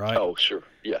PA, right? Oh, sure.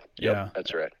 Yeah. Yep,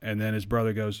 that's right. And then his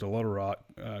brother goes to Little Rock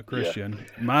Christian.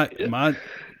 Yeah.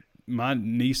 My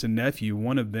niece and nephew,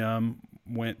 one of them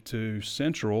went to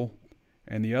Central,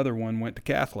 and the other one went to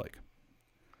Catholic.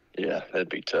 Yeah, that'd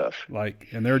be tough.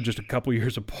 And they're just a couple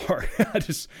years apart.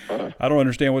 I don't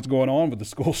understand what's going on with the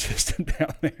school system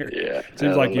down there. Yeah, it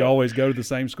seems like you always go to the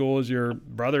same school as your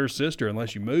brother or sister,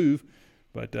 unless you move.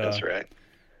 But that's right.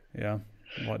 Yeah,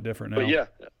 a lot different now.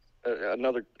 But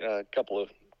another couple of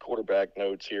quarterback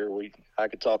notes here. I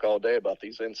could talk all day about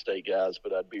these in-state guys,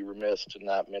 but I'd be remiss to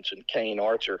not mention Kane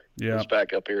Archer, who's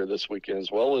back up here this weekend,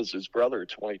 as well as his brother,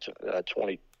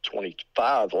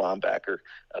 2025 linebacker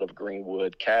out of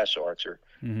Greenwood, Cash Archer,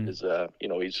 is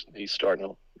he's starting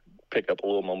to pick up a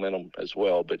little momentum as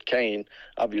well. But Kane,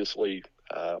 obviously,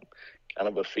 kind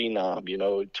of a phenom.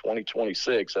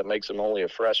 2026, that makes him only a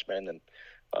freshman, and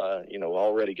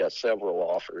already got several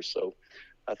offers. So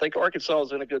I think Arkansas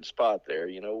is in a good spot there.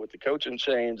 With the coaching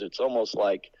change, it's almost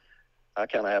like I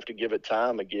kind of have to give it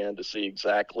time again to see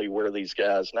exactly where these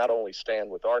guys not only stand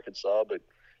with Arkansas, but,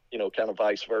 kind of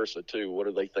vice versa too. What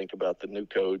do they think about the new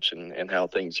coach and how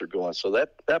things are going? So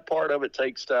that part of it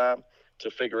takes time to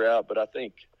figure out. But I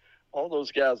think all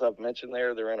those guys I've mentioned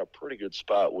there, they're in a pretty good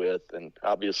spot with, and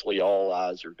obviously all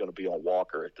eyes are going to be on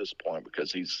Walker at this point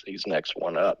because he's next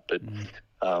one up. But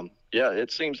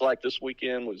it seems like this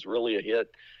weekend was really a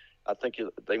hit. I think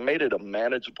they made it a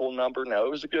manageable number. Now,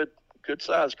 it was a good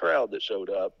sized crowd that showed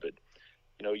up, but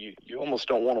you almost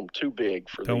don't want them too big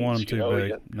for don't these. Want them too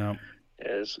big. No.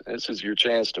 As this is your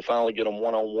chance to finally get them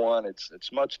one-on-one.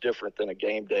 It's much different than a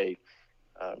game day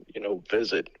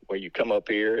visit where you come up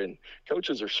here and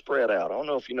coaches are spread out. I don't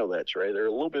know if you know that, Trey. They're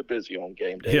a little bit busy on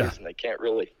game days, and they can't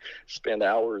really spend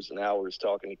hours and hours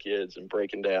talking to kids and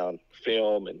breaking down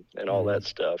film and all that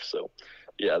stuff. So,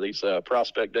 these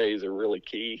prospect days are really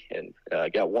key. And I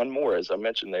got one more, as I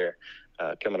mentioned there,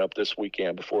 coming up this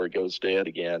weekend before it goes dead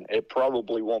again. It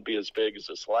probably won't be as big as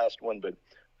this last one, but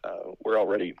we're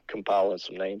already compiling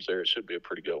some names there. It should be a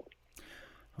pretty good one.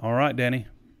 All right, Danny.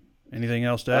 Anything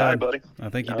else to add? All right, buddy. I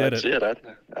think you did it. That's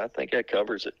it. I think that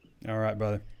covers it. All right,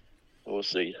 brother. We'll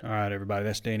see you. All right, everybody.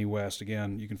 That's Danny West.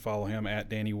 Again, you can follow him at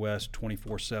Danny West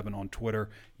 24/7 on Twitter.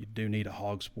 You do need a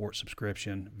Hog Sports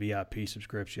subscription, VIP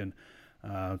subscription,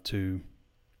 to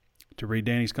read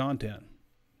Danny's content.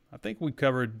 I think we've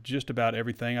covered just about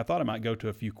everything. I thought I might go to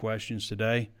a few questions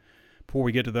today. Before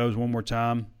we get to those, one more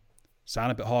time,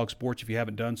 sign up at Hog Sports if you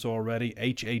haven't done so already.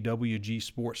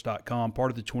 HAWGsports.com,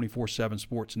 part of the 24/7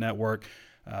 Sports Network.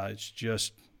 It's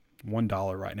just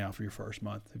 $1 right now for your first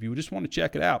month. If you just want to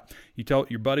check it out,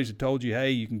 your buddies have told you,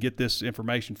 hey, you can get this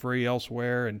information free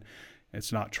elsewhere, and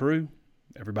it's not true.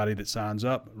 Everybody that signs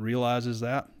up realizes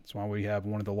that. That's why we have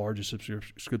one of the largest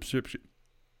subscription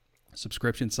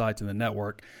sites in the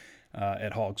network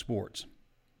at Hog Sports.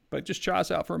 But just try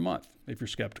us out for a month if you're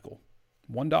skeptical.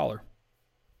 $1.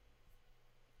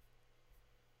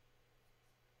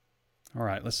 All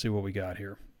right, let's see what we got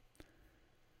here.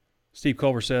 Steve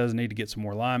Culver says, need to get some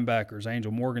more linebackers.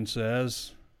 Angel Morgan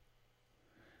says,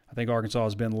 I think Arkansas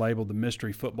has been labeled the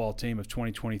mystery football team of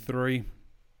 2023.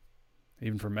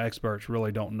 Even from experts,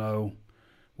 really don't know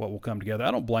what will come together.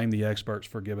 I don't blame the experts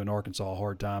for giving Arkansas a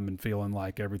hard time and feeling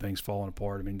like everything's falling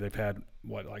apart. I mean, they've had,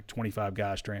 25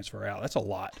 guys transfer out. That's a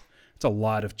lot. It's a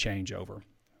lot of changeover.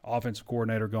 Offensive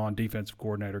coordinator gone, defensive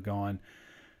coordinator gone.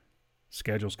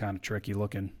 Schedule's kind of tricky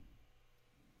looking.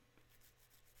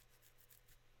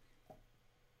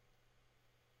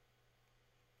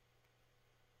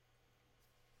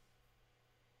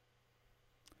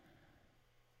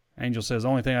 Angel says, the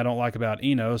only thing I don't like about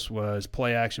Enos was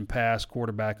play action pass,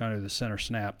 quarterback under the center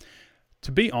snap.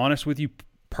 To be honest with you,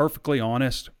 perfectly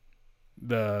honest,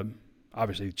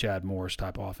 obviously Chad Morris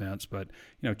type offense, but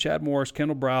Chad Morris,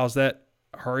 Kendall Browse, that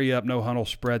hurry up, no huddle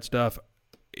spread stuff,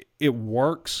 it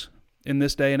works in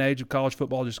this day and age of college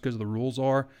football just because the rules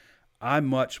are. I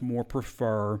much more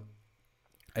prefer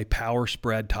a power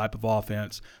spread type of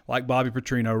offense like Bobby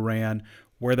Petrino ran,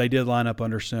 where they did line up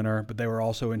under center, but they were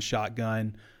also in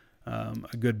shotgun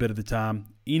a good bit of the time.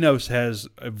 Enos has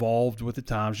evolved with the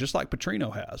times, just like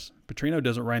Petrino has. Petrino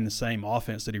doesn't run the same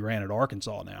offense that he ran at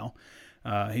Arkansas now.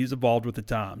 He's evolved with the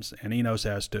times, and Enos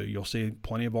has too. You'll see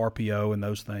plenty of RPO and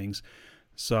those things.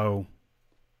 So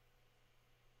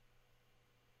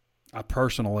I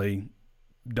personally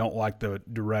don't like the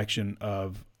direction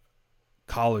of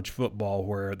college football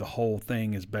where the whole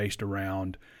thing is based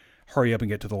around hurry up and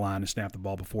get to the line and snap the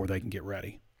ball before they can get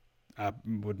ready. I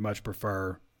would much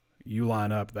prefer you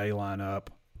line up, they line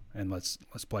up, and let's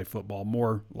play football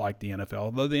more like the NFL.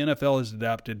 Although the NFL has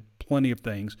adapted plenty of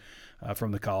things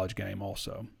from the college game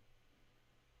also,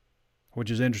 which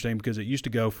is interesting because it used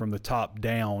to go from the top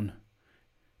down,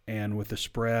 and with the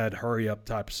spread hurry-up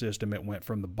type of system, it went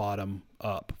from the bottom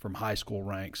up, from high school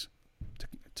ranks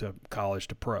to college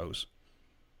to pros.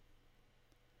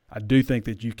 I do think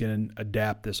that you can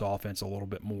adapt this offense a little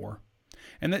bit more.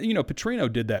 And then,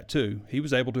 Petrino did that too. He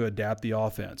was able to adapt the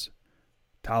offense.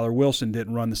 Tyler Wilson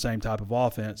didn't run the same type of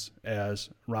offense as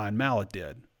Ryan Mallett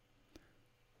did.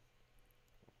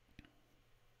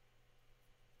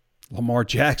 Lamar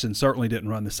Jackson certainly didn't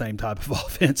run the same type of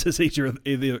offense as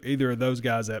either of those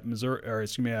guys at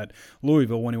at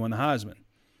Louisville when he won the Heisman.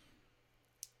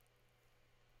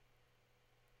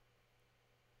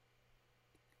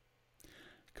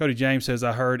 Cody James says,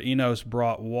 I heard Enos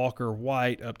brought Walker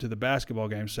White up to the basketball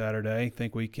game Saturday.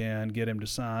 Think we can get him to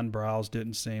sign. Browse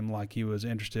didn't seem like he was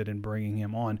interested in bringing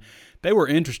him on. They were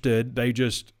interested. They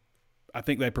just, I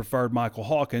think they preferred Michael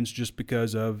Hawkins just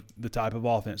because of the type of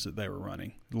offense that they were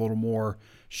running. A little more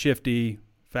shifty,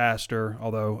 faster,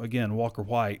 although, again, Walker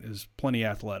White is plenty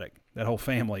athletic. That whole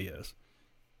family is.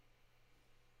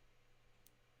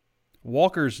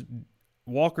 Walker's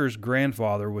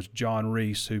grandfather was John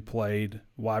Reese, who played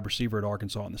wide receiver at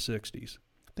Arkansas in the 60s.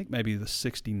 I think maybe the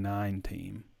 69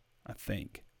 team, I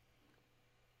think.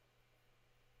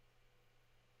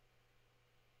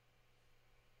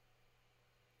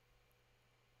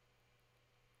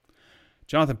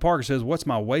 Jonathan Parker says, what's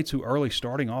my way too early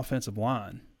starting offensive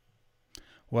line?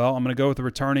 Well, I'm going to go with the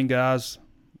returning guys.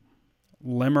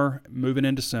 Limmer moving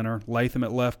into center, Latham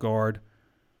at left guard,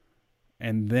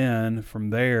 and then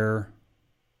from there,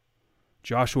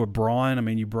 Joshua Braun. I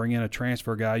mean, you bring in a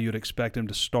transfer guy, you'd expect him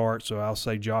to start, so I'll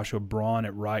say Joshua Braun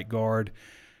at right guard,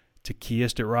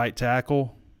 Takiest at right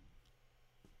tackle,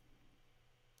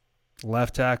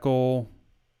 left tackle,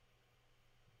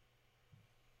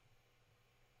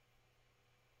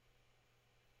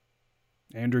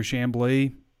 Andrew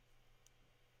Chamblee.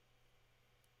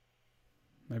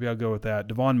 Maybe I'll go with that.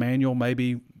 Devon Manuel,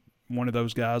 maybe one of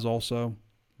those guys also,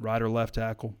 right or left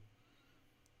tackle.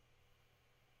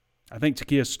 I think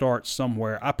Takias starts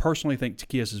somewhere. I personally think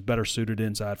Takias is better suited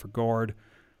inside for guard,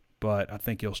 but I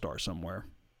think he'll start somewhere.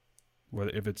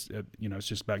 Whether if it's it's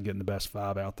just about getting the best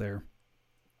five out there.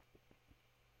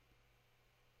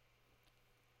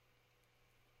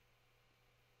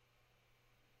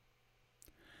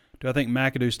 Do I think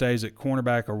McAdoo stays at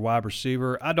cornerback or wide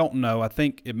receiver? I don't know. I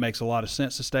think it makes a lot of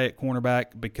sense to stay at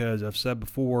cornerback because I've said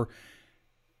before,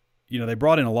 they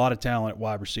brought in a lot of talent at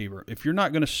wide receiver. If you're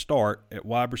not going to start at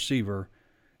wide receiver,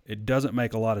 it doesn't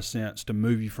make a lot of sense to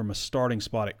move you from a starting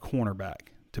spot at cornerback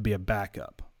to be a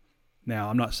backup. Now,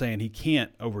 I'm not saying he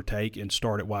can't overtake and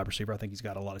start at wide receiver. I think he's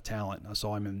got a lot of talent. I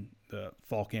saw him in the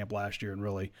fall camp last year and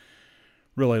really,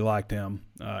 really liked him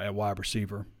at wide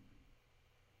receiver.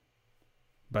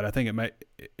 But I think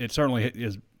it certainly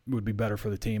would be better for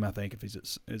the team, I think, if he's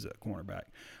at cornerback.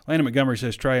 Landon Montgomery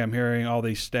says, Trey, I'm hearing all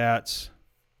these stats.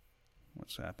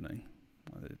 What's happening?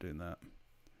 Why are they doing that?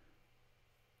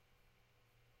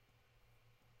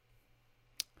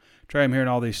 Trey, I'm hearing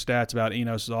all these stats about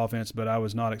Enos' offense, but I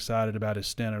was not excited about his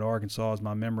stint at Arkansas as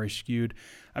my memory skewed.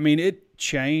 I mean, it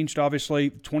changed, obviously.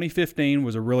 2015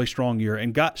 was a really strong year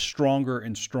and got stronger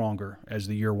and stronger as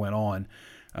the year went on.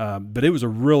 But it was a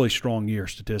really strong year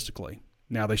statistically.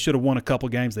 Now, they should have won a couple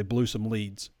of games. They blew some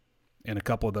leads in a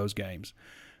couple of those games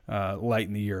late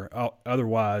in the year.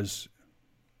 Otherwise,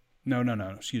 no,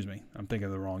 excuse me. I'm thinking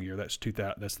of the wrong year. That's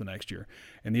the next year.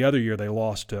 And the other year they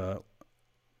lost to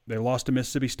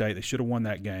Mississippi State. They should have won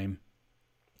that game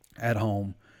at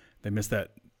home. They missed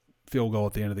that field goal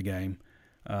at the end of the game.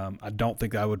 I don't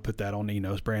think I would put that on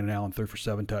Enos. Brandon Allen threw for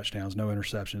 7 touchdowns, no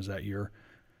interceptions that year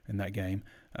in that game.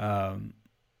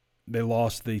 They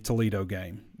lost the Toledo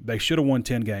game. They should have won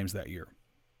 10 games that year.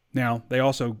 Now, they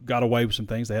also got away with some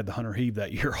things. They had the Hunter Heave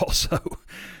that year also.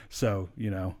 So, you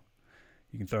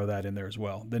can throw that in there as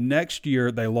well. The next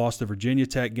year, they lost the Virginia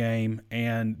Tech game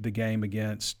and the game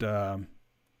against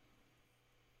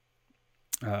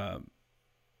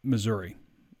Missouri.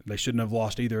 They shouldn't have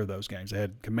lost either of those games. They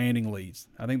had commanding leads.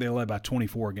 I think they led by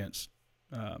 24 against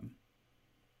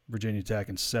Virginia Tech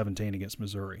and 17 against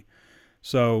Missouri.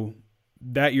 So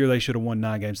that year they should have won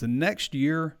 9 games. The next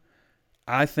year,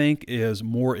 I think, is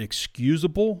more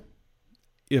excusable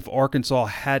if Arkansas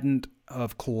hadn't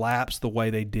have collapsed the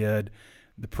way they did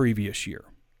the previous year,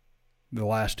 the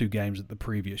last 2 games of the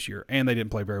previous year. And they didn't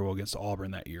play very well against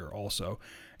Auburn that year also.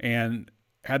 And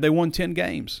had they won 10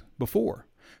 games before.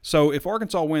 So if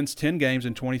Arkansas wins 10 games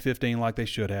in 2015 like they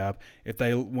should have, if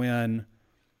they win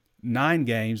 9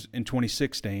 games in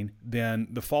 2016, then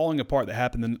the falling apart that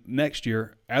happened the next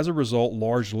year as a result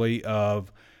largely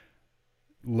of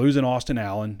losing Austin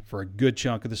Allen for a good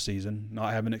chunk of the season,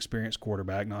 not having an experienced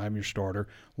quarterback, not having your starter,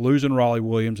 losing Raleigh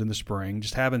Williams in the spring,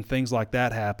 just having things like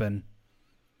that happen,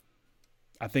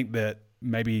 I think that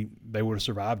maybe they would have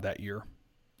survived that year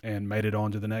and made it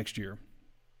on to the next year.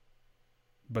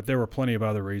 But there were plenty of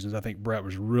other reasons. I think Brett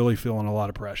was really feeling a lot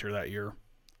of pressure that year.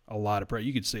 A lot of pressure.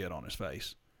 You could see it on his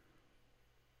face.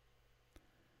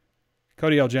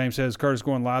 Cody L. James says, Curtis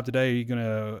going live today. Are you going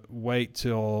to wait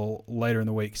till later in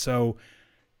the week? So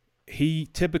he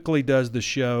typically does the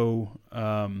show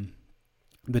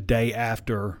the day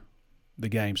after the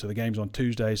game. So the game's on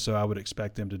Tuesday, so I would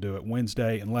expect him to do it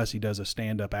Wednesday unless he does a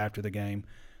stand-up after the game.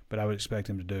 But I would expect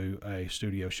him to do a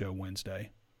studio show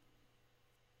Wednesday.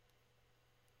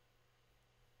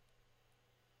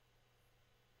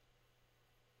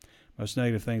 Most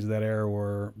negative things of that era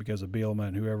were because of Bielema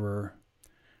and whoever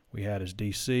we had as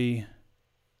DC.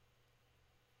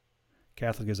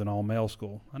 Catholic is an all-male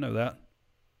school. I know that.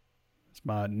 It's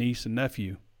my niece and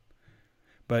nephew.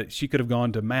 But she could have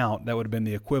gone to Mount. That would have been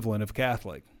the equivalent of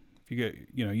Catholic. If you get,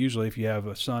 usually if you have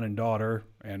a son and daughter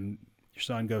and your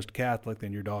son goes to Catholic,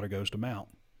 then your daughter goes to Mount.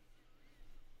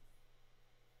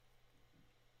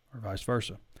 Or vice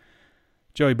versa.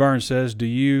 Joey Burns says, do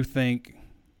you think,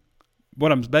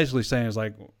 what I'm basically saying is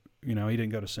like, he didn't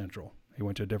go to Central. He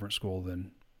went to a different school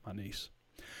than my niece.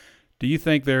 Do you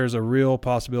think there's a real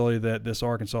possibility that this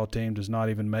Arkansas team does not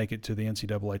even make it to the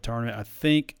NCAA tournament? I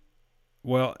think,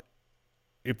 well,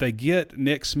 if they get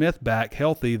Nick Smith back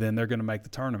healthy, then they're going to make the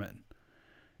tournament.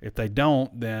 If they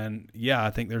don't, then, yeah, I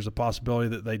think there's a possibility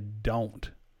that they don't.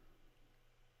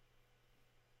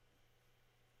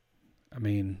 I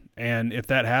mean, and if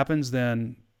that happens,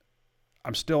 then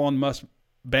I'm still on Muss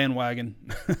bandwagon.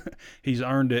 He's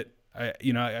earned it.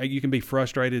 You can be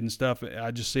frustrated and stuff.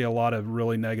 I just see a lot of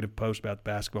really negative posts about the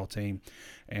basketball team,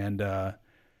 and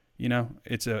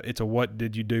it's a what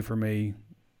did you do for me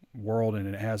world,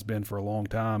 and it has been for a long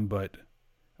time. But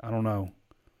I don't know.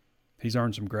 He's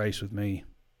earned some grace with me.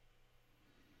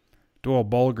 Doyle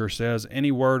Bulger says,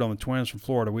 any word on the Twins from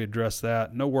Florida? We addressed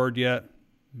that. No word yet.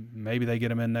 Maybe they get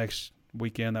them in next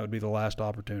weekend. That would be the last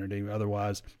opportunity.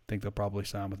 Otherwise, I think they'll probably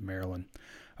sign with Maryland.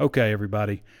 Okay,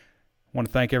 everybody. I want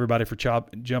to thank everybody for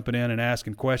jumping in and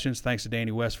asking questions. Thanks to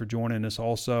Danny West for joining us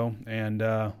also. And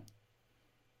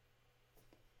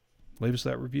leave us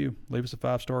that review. Leave us a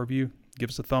 5-star review. Give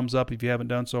us a thumbs up if you haven't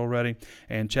done so already.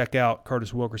 And check out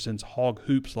Curtis Wilkerson's Hog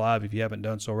Hoops Live if you haven't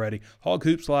done so already. Hog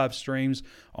Hoops Live streams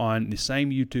on the same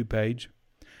YouTube page.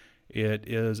 It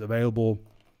is available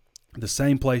the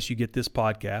same place you get this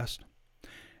podcast.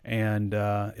 And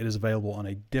it is available on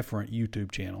a different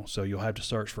YouTube channel. So you'll have to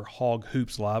search for Hog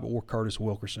Hoops Live or Curtis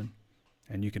Wilkerson,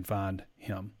 and you can find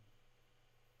him.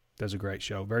 Does a great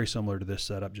show. Very similar to this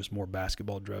setup, just more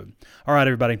basketball driven. All right,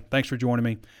 everybody. Thanks for joining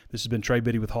me. This has been Trey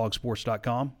Biddy with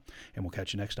hogsports.com, and we'll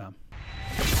catch you next time.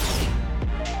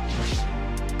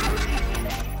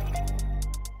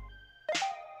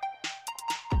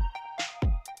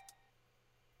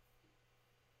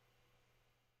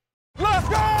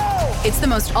 It's the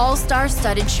most all-star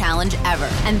studded challenge ever.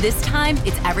 And this time,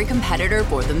 it's every competitor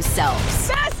for themselves.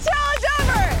 Best challenge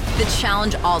ever! The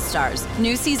Challenge All-Stars.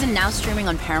 New season now streaming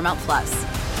on Paramount+.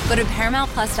 Go to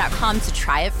ParamountPlus.com to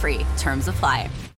try it free. Terms apply.